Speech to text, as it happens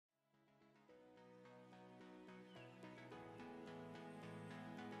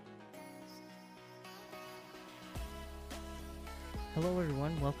Hello,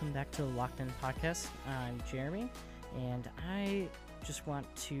 everyone. Welcome back to the Locked In Podcast. I'm Jeremy, and I just want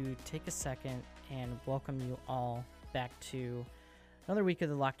to take a second and welcome you all back to another week of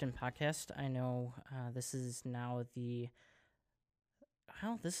the Locked In Podcast. I know this is now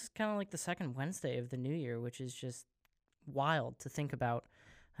this is kind of like the second Wednesday of the new year, which is just wild to think about.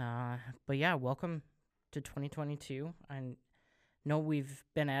 But yeah, welcome to 2022. I know we've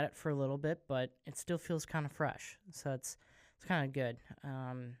been at it for a little bit, but it still feels kind of fresh. So it's kind of good.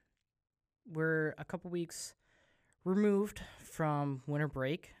 We're a couple weeks removed from winter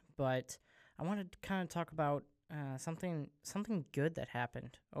break, but I wanted to kind of talk about something good that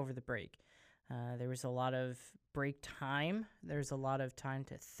happened over the break. There was a lot of break time. There's a lot of time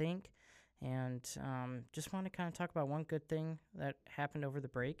to think, and just want to kind of talk about one good thing that happened over the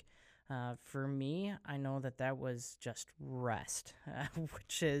break. For me, I know that was just rest,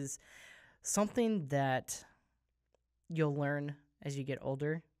 which is something that you'll learn as you get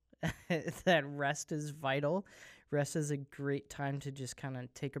older that rest is vital. Rest is a great time to just kind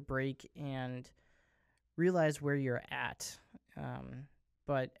of take a break and realize where you're at.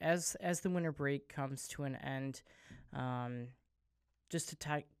 But as the winter break comes to an end, just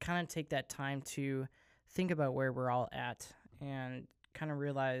to kind of take that time to think about where we're all at and kind of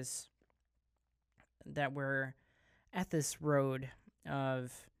realize that we're at this road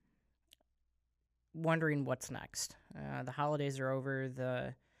of wondering what's next. The holidays are over.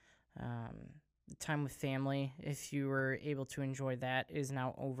 The time with family, if you were able to enjoy that, is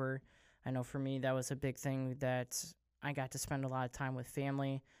now over. I know for me that was a big thing, that I got to spend a lot of time with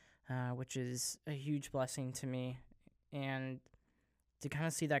family, which is a huge blessing to me. And to kind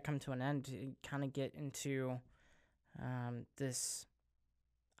of see that come to an end, to kind of get into this,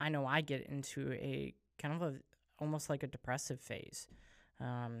 I know I get into a kind of almost like a depressive phase.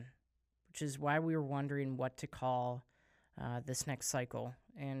 Which is why we were wondering what to call this next cycle.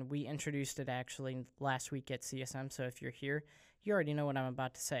 And we introduced it actually last week at CSM, so if you're here, you already know what I'm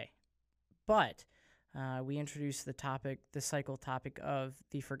about to say. But we introduced the cycle topic of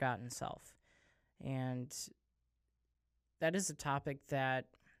the forgotten self. And that is a topic that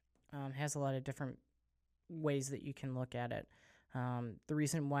has a lot of different ways that you can look at it. The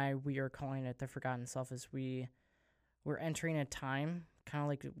reason why we are calling it the forgotten self is we're entering a time, kind of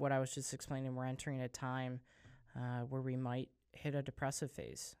like what I was just explaining, we're entering a time where we might hit a depressive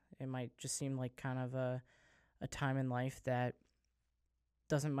phase. It might just seem like kind of a time in life that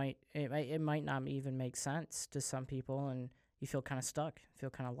it might not even make sense to some people, and you feel kind of stuck, feel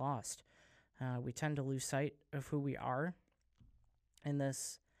kind of lost. We tend to lose sight of who we are in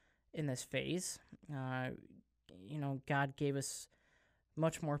this phase. God gave us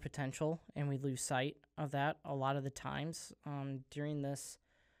much more potential, and we lose sight of that a lot of the times during this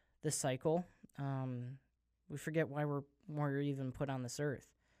cycle. We forget why we're even put on this earth,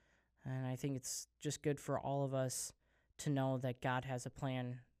 and I think it's just good for all of us to know that God has a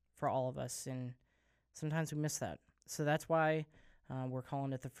plan for all of us, and sometimes we miss that. So that's why we're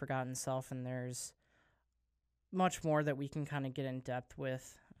calling it the forgotten self, and there's much more that we can kind of get in depth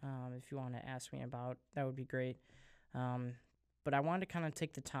with. If you want to ask me about, that would be great. But I wanted to kind of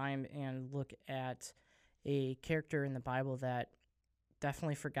take the time and look at a character in the Bible that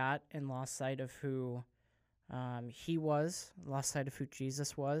definitely forgot and lost sight of who he was, lost sight of who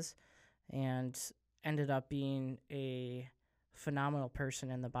Jesus was, and ended up being a phenomenal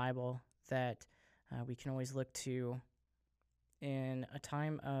person in the Bible that we can always look to in a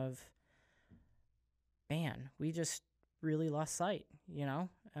time of, man, we just really lost sight,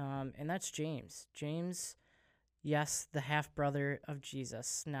 and that's James. James, yes, the half-brother of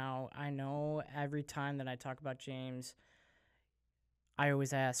Jesus. Now, I know every time that I talk about James, I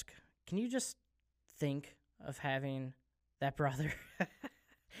always ask, can you just think of having that brother?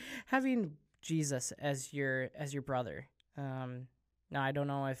 Having Jesus as your brother. Now, I don't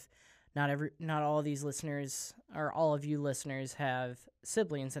know if not all of these listeners, or all of you listeners, have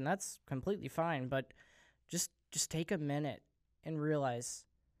siblings, and that's completely fine, but just take a minute and realize,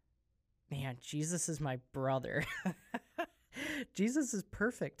 man, Jesus is my brother. Jesus is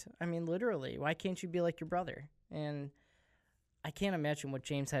perfect. I mean, literally, why can't you be like your brother? And I can't imagine what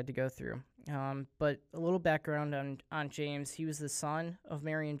James had to go through. But a little background on James. He was the son of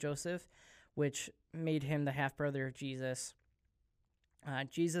Mary and Joseph, which made him the half-brother of Jesus.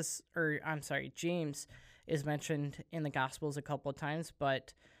 James is mentioned in the Gospels a couple of times,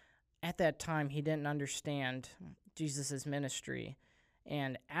 but at that time, he didn't understand Jesus' ministry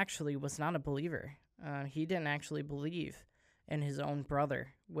and actually was not a believer. He didn't actually believe in his own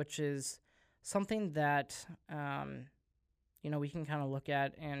brother, which is something that, we can kind of look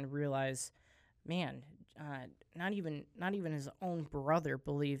at and realize, man, not even his own brother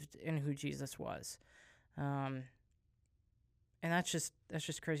believed in who Jesus was. Um, and that's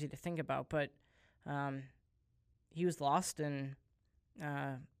just crazy to think about. But um, he was lost and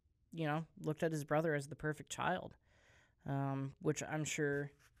uh, looked at his brother as the perfect child, which I'm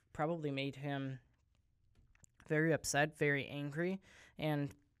sure probably made him very upset, very angry,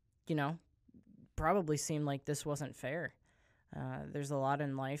 and you know probably seemed like this wasn't fair. There's a lot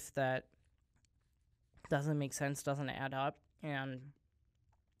in life that doesn't make sense, doesn't add up, and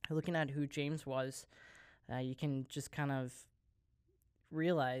looking at who James was, you can just kind of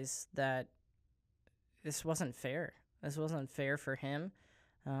realize that this wasn't fair. This wasn't fair for him.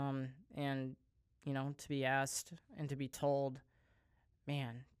 And, to be asked and to be told,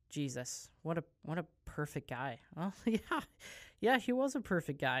 man, Jesus, what a perfect guy. Well, yeah, he was a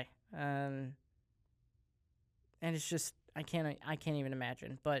perfect guy. And it's just, I can't even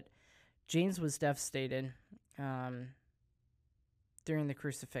imagine. But James was devastated during the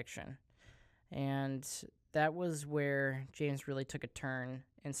crucifixion. And that was where James really took a turn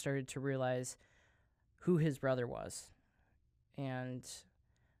and started to realize who his brother was. And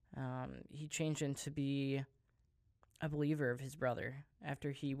he changed into be a believer of his brother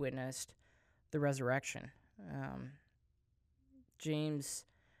after he witnessed the resurrection. James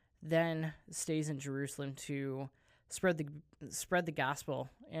then stays in Jerusalem to spread the gospel.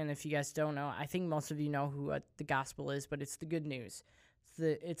 And if you guys don't know, I think most of you know who the gospel is, but it's the good news.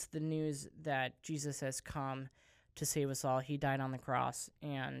 It's the news that Jesus has come to save us all. He died on the cross,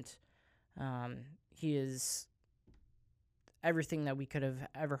 and he is everything that we could have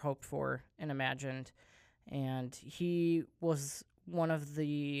ever hoped for and imagined. And he was one of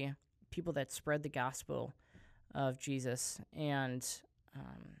the people that spread the gospel of Jesus. And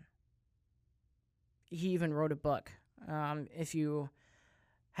he even wrote a book. If you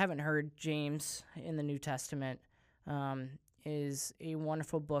haven't heard, James in the New Testament is a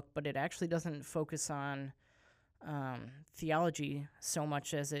wonderful book, but it actually doesn't focus on theology so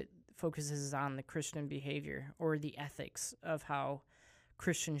much as it focuses on the Christian behavior or the ethics of how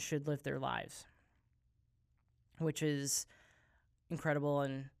Christians should live their lives, which is incredible.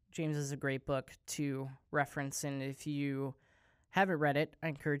 And James is a great book to reference. And if you haven't read it, I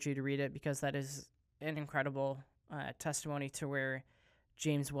encourage you to read it, because that is an incredible testimony to where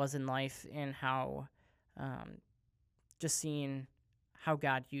James was in life and how just seeing how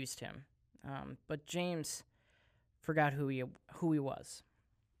God used him. But James forgot who he was.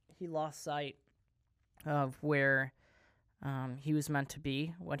 He lost sight of where he was meant to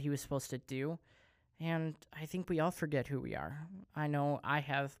be, what he was supposed to do. And I think we all forget who we are. I know I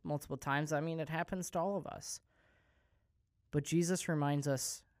have multiple times. I mean, it happens to all of us. But Jesus reminds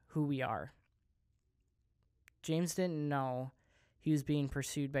us who we are. James didn't know he was being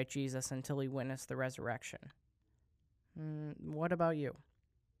pursued by Jesus until he witnessed the resurrection. What about you?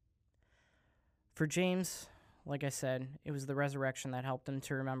 For James, like I said, it was the resurrection that helped him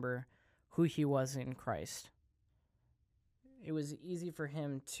to remember who he was in Christ. It was easy for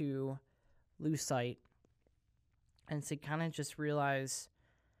him to lose sight and to kind of just realize,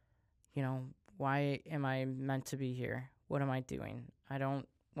 why am I meant to be here? What am I doing? I don't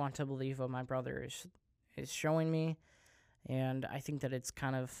want to believe what my brother is showing me, and I think that it's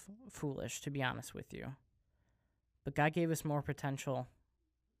kind of foolish, to be honest with you. But God gave us more potential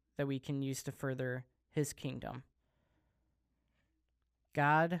that we can use to further his kingdom.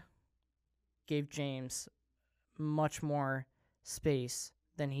 God gave James much more space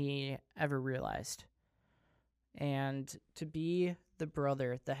than he ever realized. And to be the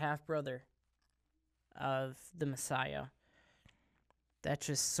brother, the half-brother of the Messiah, that's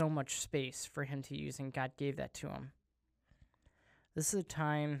just so much space for him to use, and God gave that to him. This is a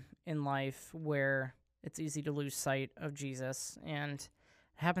time in life where it's easy to lose sight of Jesus, and it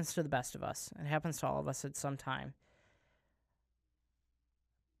happens to the best of us. It happens to all of us at some time.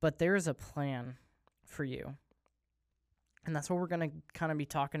 But there is a plan for you. And that's what we're going to kind of be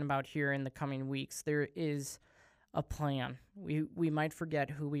talking about here in the coming weeks. There is a plan. We might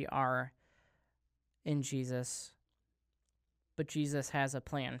forget who we are in Jesus, but Jesus has a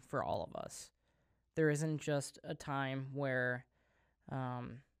plan for all of us. There isn't just a time where,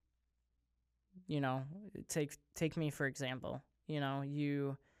 take me for example.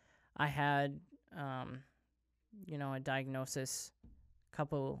 I had, a diagnosis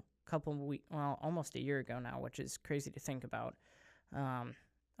couple weeks, well, almost a year ago now, which is crazy to think about,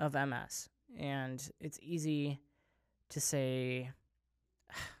 of MS. And it's easy to say,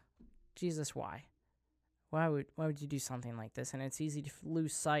 Jesus, why? Why would you do something like this? And it's easy to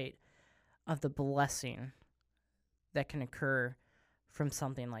lose sight of the blessing that can occur from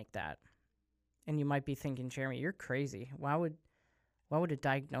something like that. And you might be thinking, Jeremy, you're crazy. Why would a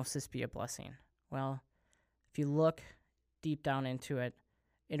diagnosis be a blessing? Well, if you look deep down into it,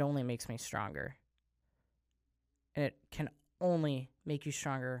 it only makes me stronger. And it can only make you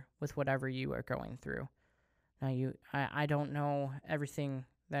stronger with whatever you are going through. Now, I don't know everything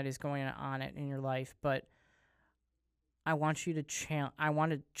that is going on in your life, but I want to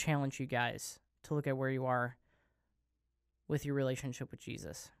challenge you guys to look at where you are with your relationship with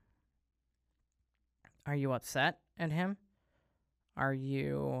Jesus. Are you upset at him? Are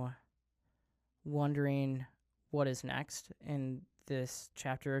you wondering what is next in this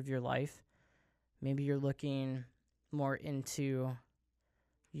chapter of your life? Maybe you're looking more into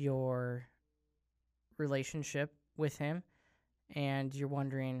your relationship with him and you're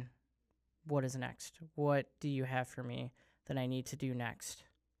wondering, what is next? What do you have for me that I need to do next?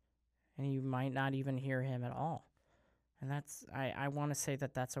 And you might not even hear him at all. And I want to say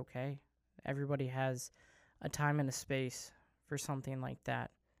that that's okay. Everybody has a time and a space for something like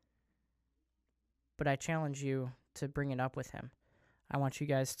that. But I challenge you to bring it up with him. I want you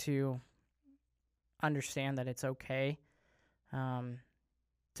guys to understand that it's okay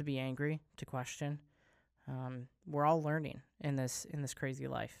to be angry, to question. We're all learning in this crazy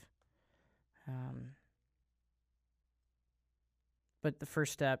life. But the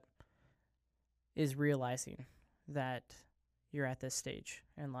first step is realizing that you're at this stage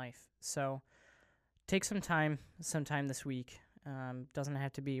in life. So take some time this week. Doesn't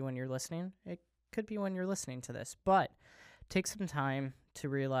have to be when you're listening. It could be when you're listening to this. But take some time to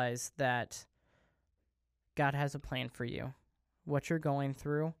realize that God has a plan for you. What you're going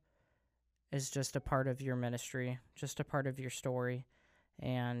through is just a part of your ministry, just a part of your story,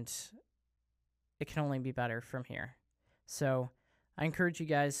 and it can only be better from here. So I encourage you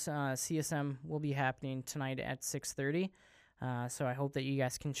guys, CSM will be happening tonight at 6:30, so I hope that you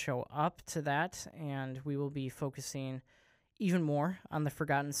guys can show up to that, and we will be focusing even more on the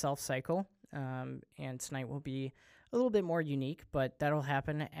forgotten self cycle, and tonight will be a little bit more unique, but that'll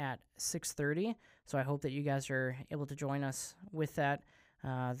happen at 6:30, so I hope that you guys are able to join us with that.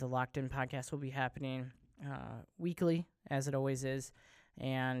 The Locked In podcast will be happening weekly, as it always is,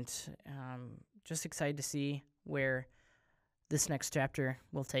 and just excited to see where this next chapter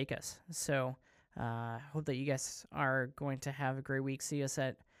will take us. So hope that you guys are going to have a great week. See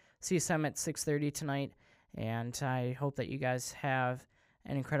SM at 6:30 tonight, and I hope that you guys have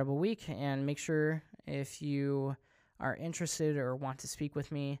an incredible week. And make sure, if you are interested or want to speak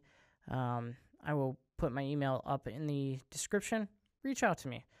with me, I will put my email up in the description. Reach out to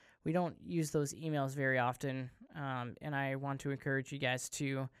me. We don't use those emails very often, and I want to encourage you guys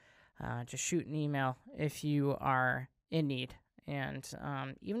to just shoot an email if you are in need. And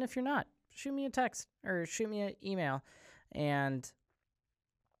even if you're not, shoot me a text or shoot me an email and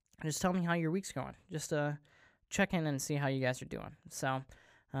just tell me how your week's going. Just check in and see how you guys are doing. So,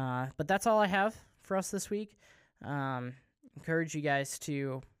 but that's all I have for us this week. Encourage you guys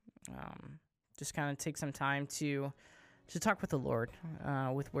to just kind of take some time to talk with the Lord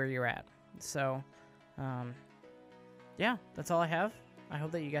with where you're at. So, yeah, that's all I have. I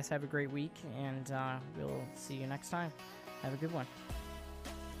hope that you guys have a great week, and we'll see you next time. Have a good one.